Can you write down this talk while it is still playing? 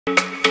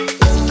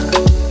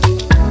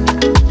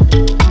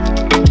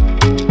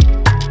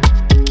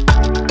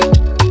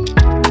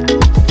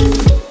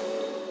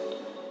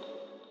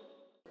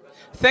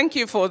Thank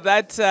you for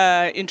that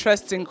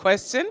interesting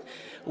question.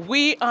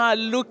 We are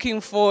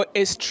looking for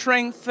a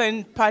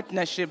strengthened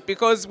partnership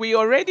because we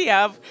already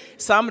have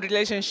some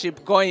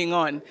relationship going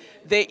on.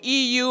 The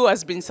EU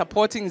has been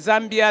supporting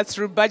Zambia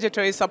through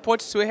budgetary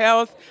support to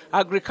health,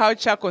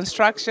 agriculture,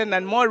 construction,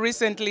 and more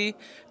recently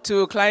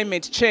to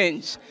climate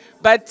change.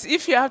 But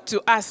if you have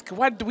to ask,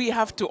 what do we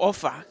have to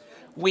offer?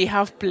 We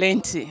have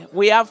plenty.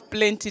 We have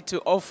plenty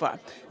to offer.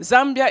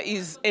 Zambia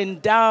is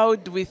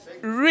endowed with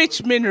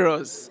rich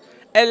minerals.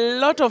 A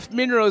lot of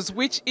minerals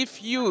which,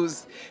 if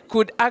used,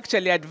 could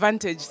actually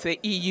advantage the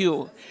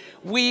EU.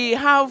 We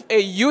have a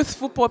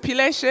youthful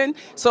population,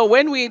 so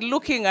when we're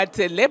looking at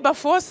the labor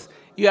force,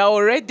 you are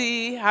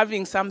already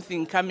having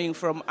something coming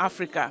from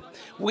Africa.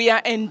 We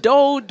are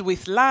endowed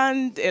with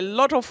land, a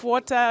lot of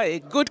water, a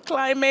good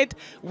climate.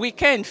 We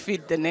can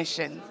feed the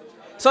nation.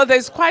 So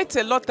there's quite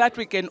a lot that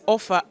we can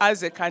offer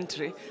as a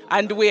country,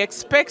 and we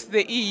expect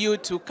the EU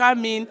to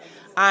come in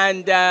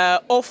and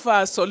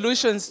offer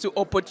solutions to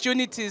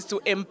opportunities to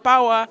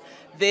empower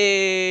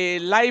the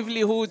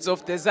livelihoods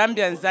of the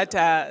Zambians that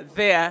are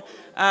there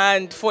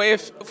and for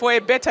a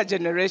better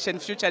generation,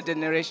 future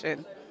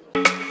generation.